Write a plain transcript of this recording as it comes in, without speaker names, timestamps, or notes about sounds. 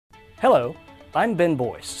Hello, I'm Ben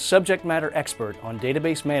Boyce, subject matter expert on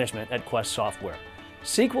database management at Quest Software.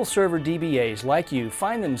 SQL Server DBAs like you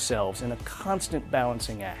find themselves in a constant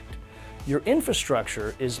balancing act. Your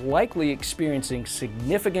infrastructure is likely experiencing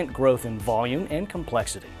significant growth in volume and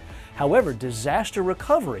complexity. However, disaster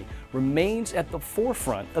recovery remains at the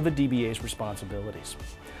forefront of a DBA's responsibilities.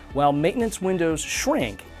 While maintenance windows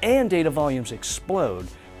shrink and data volumes explode,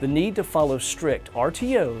 the need to follow strict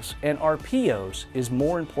RTOs and RPOs is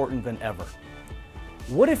more important than ever.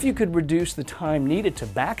 What if you could reduce the time needed to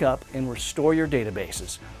back up and restore your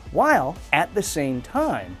databases, while at the same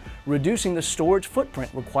time reducing the storage footprint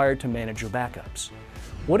required to manage your backups?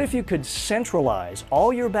 What if you could centralize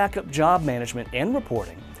all your backup job management and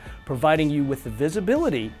reporting, providing you with the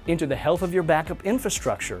visibility into the health of your backup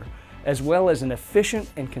infrastructure, as well as an efficient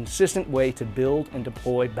and consistent way to build and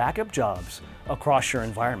deploy backup jobs across your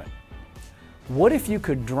environment? What if you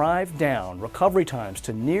could drive down recovery times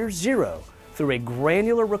to near zero through a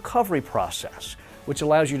granular recovery process, which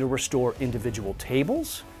allows you to restore individual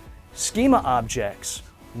tables, schema objects,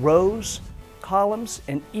 rows, columns,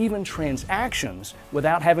 and even transactions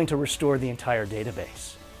without having to restore the entire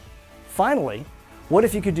database? Finally, what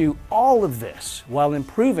if you could do all of this while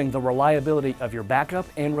improving the reliability of your backup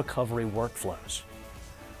and recovery workflows?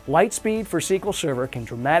 LiteSpeed for SQL Server can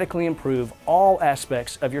dramatically improve all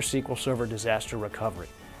aspects of your SQL Server disaster recovery.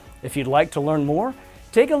 If you'd like to learn more,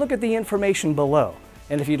 take a look at the information below.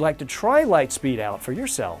 And if you'd like to try LiteSpeed out for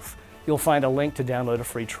yourself, you'll find a link to download a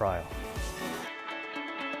free trial.